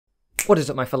What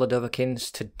is up, my fellow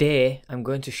Dovakins? Today I'm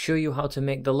going to show you how to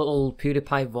make the little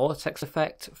PewDiePie Vortex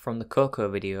effect from the Coco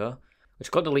video, which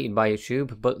got deleted by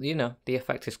YouTube, but you know, the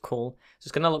effect is cool. So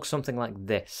it's going to look something like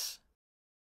this.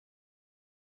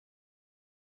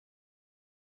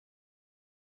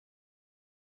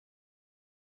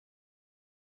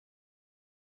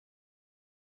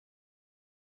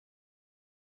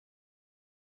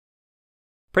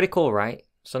 Pretty cool, right?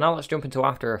 So now let's jump into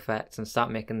After Effects and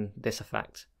start making this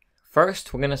effect.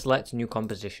 First, we're going to select New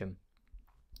Composition.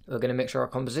 We're going to make sure our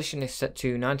composition is set to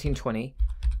 1920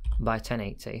 by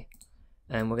 1080.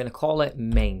 And we're going to call it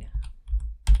Main,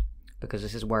 because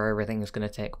this is where everything is going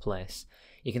to take place.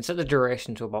 You can set the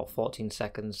duration to about 14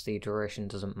 seconds. The duration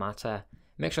doesn't matter.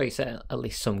 Make sure you set at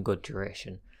least some good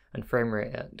duration. And frame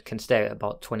rate can stay at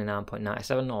about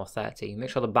 29.97 or 30. Make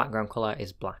sure the background color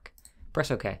is black.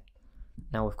 Press OK.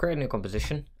 Now we've created a new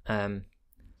composition.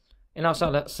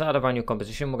 Outside of our new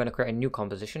composition, we're going to create a new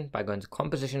composition by going to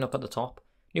Composition up at the top,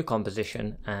 New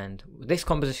Composition, and this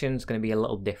composition is going to be a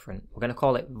little different. We're going to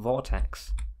call it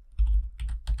Vortex.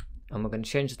 And we're going to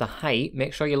change the height.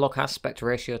 Make sure your lock aspect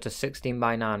ratio to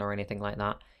 16:9 or anything like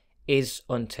that is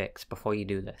unticked before you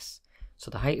do this.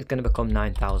 So the height is going to become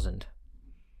 9000.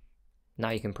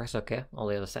 Now you can press OK. All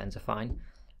the other settings are fine.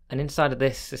 And inside of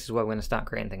this is where we're going to start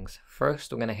creating things.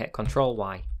 First, we're going to hit Ctrl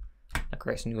Y. That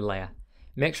creates a new layer.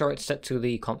 Make sure it's set to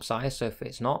the comp size, so if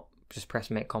it's not, just press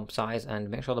Make Comp Size and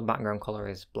make sure the background color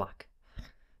is black.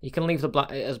 You can leave the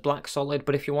black as black solid,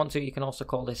 but if you want to, you can also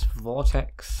call this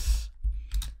Vortex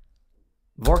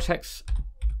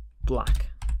Black,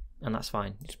 and that's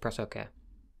fine. Just press OK.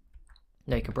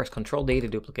 Now you can press Ctrl D to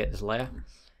duplicate this layer.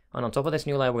 And on top of this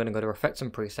new layer, we're going to go to Effects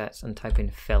and Presets and type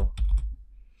in Fill.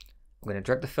 We're going to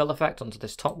drag the fill effect onto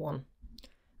this top one,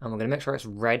 and we're going to make sure it's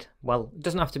red. Well, it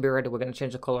doesn't have to be red. We're going to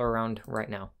change the color around right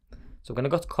now. So we're going to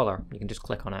go to color. You can just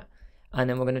click on it, and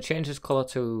then we're going to change this color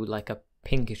to like a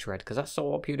pinkish red, because that's sort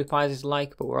of what PewDiePie's is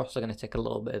like. But we're also going to take a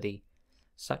little bit of the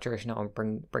saturation out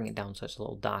and bring it down so it's a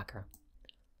little darker.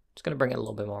 Just going to bring it a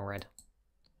little bit more red,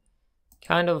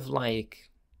 kind of like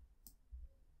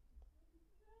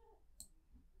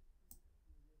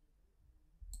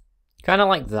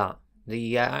that.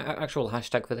 The actual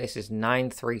hashtag for this is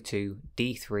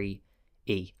 932D3E.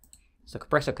 So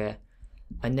press OK.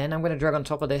 And then I'm going to drag on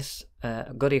top of this,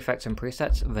 go to Effects and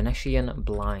Presets, Venetian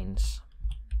Blinds.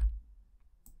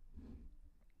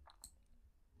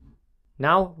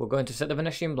 Now we're going to set the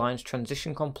Venetian Blinds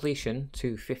transition completion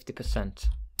to 50%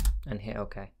 and hit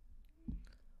OK.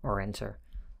 Or Enter.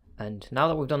 And now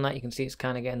that we've done that, you can see it's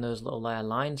kind of getting those little layer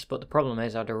lines, but the problem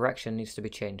is our direction needs to be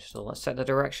changed. So let's set the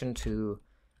direction to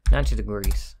 90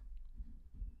 degrees.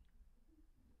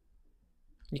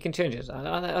 You can change it.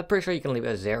 I'm pretty sure you can leave it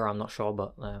at 0. I'm not sure,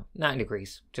 but 90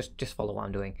 degrees. Just follow what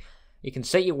I'm doing. You can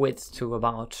set your width to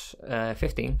about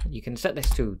 15. You can set this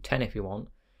to 10 if you want.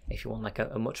 If you want like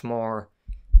a much more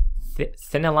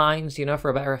thinner lines, you know, for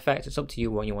a better effect. It's up to you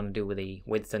what you want to do with the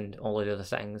width and all of the other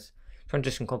settings.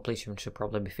 Transition completion should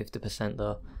probably be 50%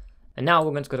 though. And now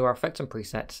we're going to go to our Effects and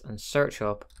Presets and search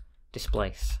up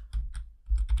Displace.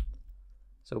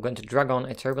 So we're going to drag on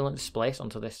a turbulent displace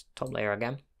onto this top layer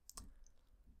again.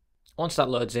 Once that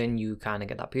loads in, you kind of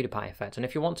get that PewDiePie effect. And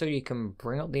if you want to, you can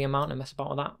bring up the amount and mess about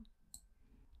with that.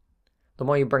 The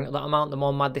more you bring up that amount, the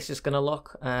more mad this is going to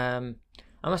look. I'm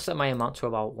going to set my amount to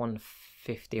about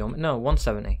 150, or no,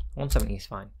 170. 170 is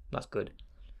fine. That's good.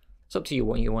 It's up to you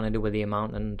what you want to do with the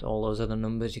amount and all those other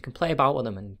numbers. You can play about with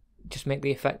them and just make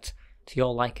the effect to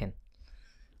your liking.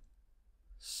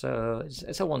 So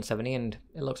it's a 170 and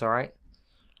it looks alright.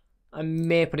 I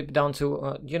may put it down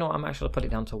to, you know what, I'm actually put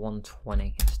it down to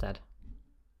 120 instead.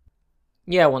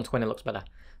 Yeah, 120 looks better.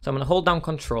 So I'm going to hold down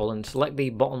Control and select the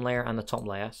bottom layer and the top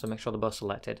layer, so make sure they're both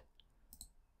selected.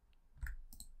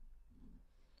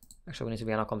 Actually, we need to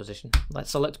be in our composition.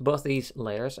 Let's select both these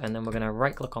layers, and then we're going to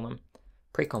right click on them,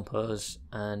 pre-compose,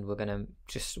 and we're going to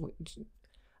just,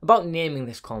 about naming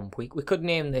this comp, we could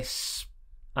name this,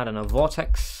 I don't know,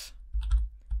 Vortex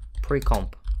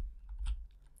Pre-Comp,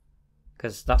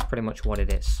 because that's pretty much what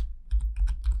it is.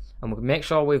 And we'll make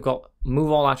sure we've got move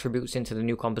all attributes into the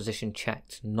new composition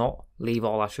checked, not leave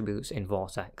all attributes in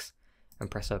Vortex,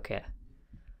 and press OK.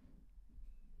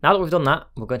 Now that we've done that,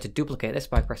 we're going to duplicate this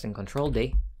by pressing Ctrl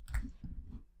D.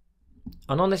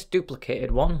 And on this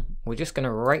duplicated one, we're just going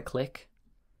to right click,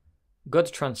 go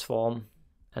to Transform,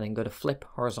 and then go to Flip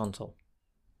Horizontal.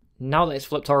 Now that it's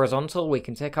flipped horizontal, we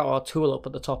can take out our tool up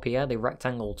at the top here, the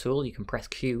rectangle tool. You can press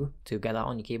Q to get that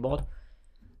on your keyboard.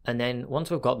 And then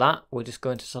once we've got that, we're just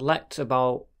going to select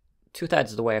about 2/3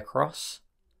 of the way across.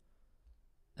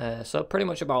 So pretty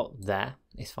much about there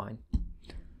is fine.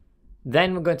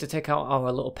 Then we're going to take out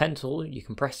our little pen tool. You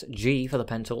can press G for the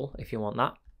pen tool if you want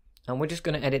that. And we're just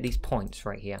going to edit these points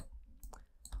right here.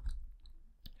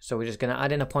 So we're just going to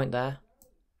add in a point there.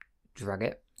 Drag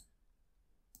it.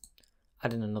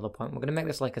 Add in another point. We're going to make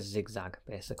this like a zigzag,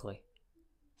 basically.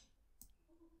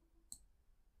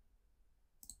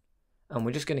 And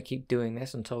we're just going to keep doing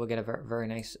this until we get a very, very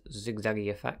nice zigzaggy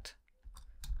effect.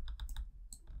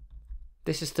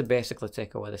 This is to basically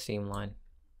take away the seam line.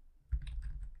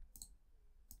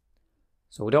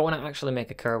 So we don't want to actually make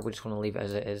a curve, we just want to leave it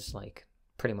as it is, like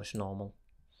pretty much normal.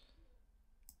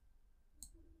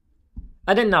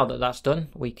 And then now that that's done,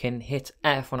 we can hit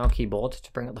F on our keyboard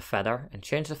to bring up the feather and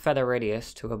change the feather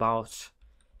radius to about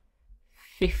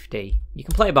 50. You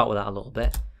can play about with that a little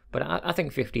bit, but I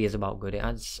think 50 is about good. It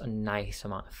adds a nice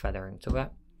amount of feathering to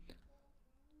it.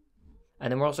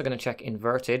 And then we're also going to check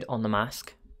inverted on the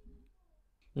mask.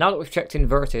 Now that we've checked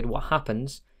inverted, what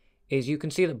happens is you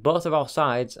can see that both of our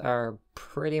sides are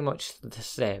pretty much the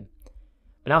same.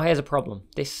 But now here's a problem.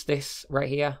 This right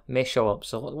here may show up.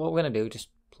 So what we're going to do, just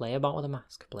play about with the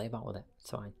mask. Play about with it. It's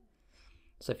fine.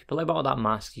 So if you play about with that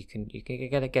mask, you can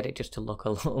get it just to look a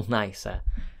little nicer.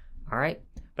 Alright?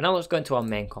 But now let's go into our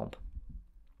main comp.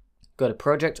 Go to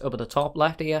project up at the top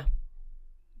left here.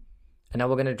 And now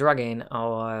we're going to drag in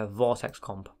our vortex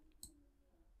comp.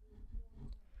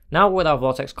 Now with our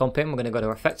vortex comp in, we're going to go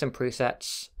to effects and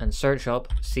presets and search up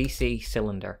CC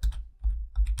cylinder.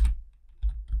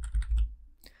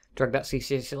 Drag that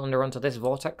CC cylinder onto this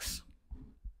vortex.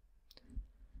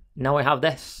 Now we have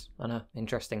this. I know,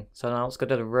 interesting. So now let's go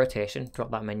to the rotation,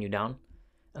 drop that menu down.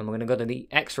 And we're going to go to the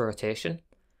X rotation.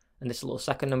 And this little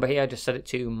second number here, just set it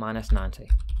to -90.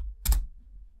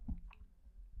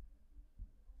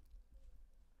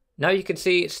 Now you can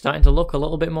see it's starting to look a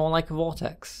little bit more like a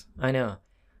vortex. I know.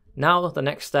 Now the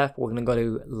next step, we're going to go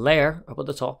to layer up at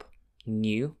the top,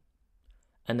 new,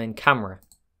 and then camera.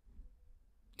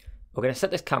 We're going to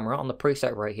set this camera on the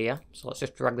preset right here. So let's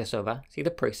just drag this over. See the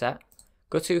preset?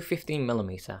 Go to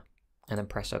 15mm and then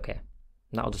press OK. And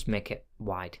that'll just make it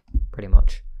wide, pretty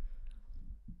much.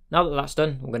 Now that that's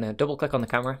done, we're going to double click on the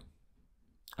camera.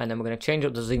 And then we're going to change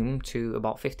up the zoom to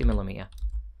about 50mm.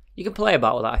 You can play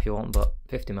about with that if you want, but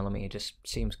 50mm just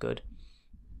seems good.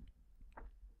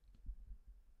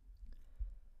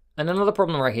 And another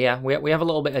problem right here, we have a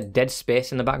little bit of dead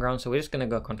space in the background, so we're just going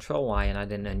to go Control Y and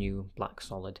add in a new black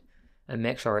solid. And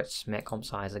make sure it's make comp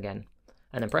size again.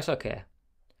 And then press OK.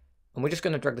 And we're just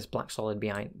going to drag this black solid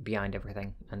behind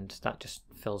everything. And that just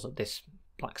fills up this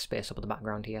black space up at the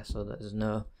background here, so that there's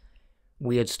no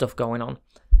weird stuff going on.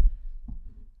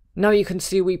 Now you can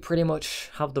see we pretty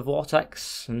much have the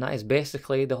vortex, and that is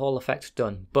basically the whole effect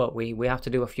done. But we have to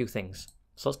do a few things.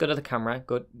 So let's go to the camera,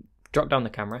 drop down the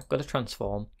camera, go to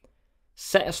transform.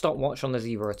 Set a stopwatch on the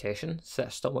Z rotation, set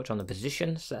a stopwatch on the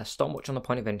position, set a stopwatch on the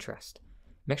point of interest.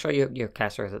 Make sure your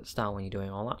cursor is at the start when you're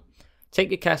doing all that. Take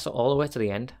your cursor all the way to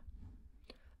the end,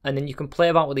 and then you can play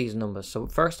about with these numbers. So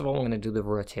first of all, we're going to do the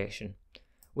rotation.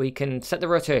 We can set the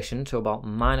rotation to about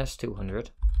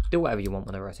 -200. Do whatever you want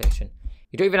with the rotation.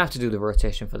 You don't even have to do the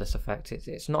rotation for this effect,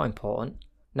 it's not important.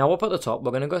 Now up at the top,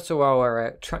 we're going to go to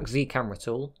our Track Z camera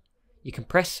tool. You can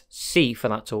press C for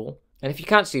that tool. And if you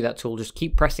can't see that tool, just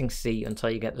keep pressing C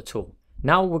until you get the tool.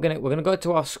 Now we're gonna go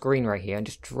to our screen right here and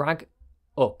just drag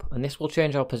up, and this will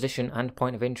change our position and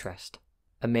point of interest.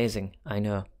 Amazing, I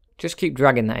know. Just keep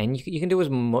dragging that in. You can do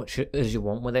as much as you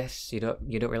want with this. You don't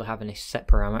really have any set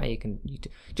parameter.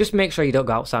 Just make sure you don't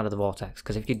go outside of the vortex,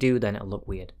 because if you do, then it'll look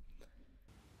weird.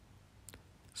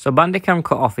 So Bandicam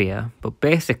cut off here, but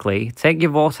basically take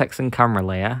your vortex and camera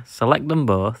layer, select them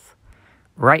both,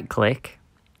 right click,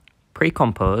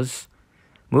 pre-compose.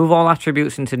 Move all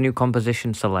attributes into new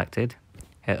composition selected,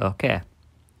 hit OK.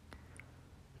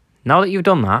 Now that you've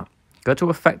done that, go to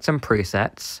Effects and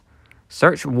Presets,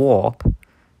 search Warp,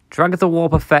 drag the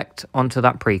Warp effect onto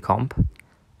that pre-comp,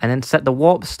 and then set the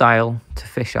Warp style to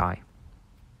fisheye.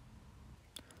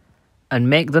 And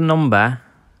make the number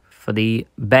for the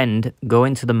bend go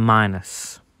into the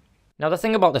minus. Now the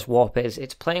thing about this warp is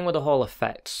it's playing with the whole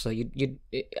effect, so you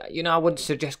know, I wouldn't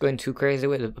suggest going too crazy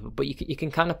with it, but you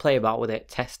can kind of play about with it,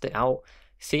 test it out,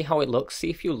 see how it looks, see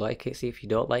if you like it, see if you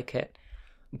don't like it.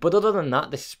 But other than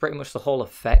that, this is pretty much the whole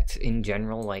effect in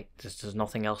general. Like there's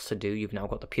nothing else to do. You've now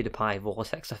got the PewDiePie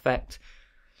Vortex effect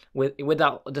with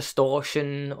that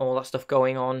distortion, all that stuff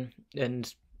going on,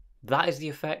 and that is the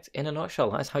effect in a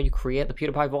nutshell. That's how you create the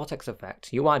PewDiePie Vortex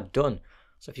effect. You are done.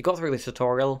 So if you got through this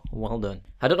tutorial, well done.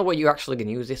 I don't know what you're actually going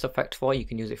to use this effect for. You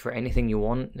can use it for anything you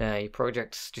want. Your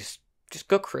projects, just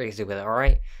go crazy with it,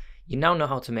 alright? You now know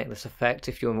how to make this effect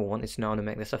if you ever wanted to know how to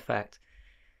make this effect.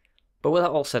 But with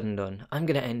that all said and done, I'm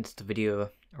going to end the video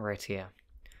right here.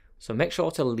 So make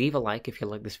sure to leave a like if you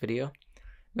like this video,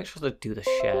 make sure to do the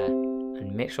share,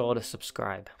 and make sure to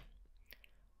subscribe.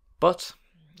 But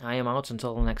I am out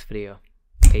until the next video.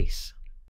 Peace.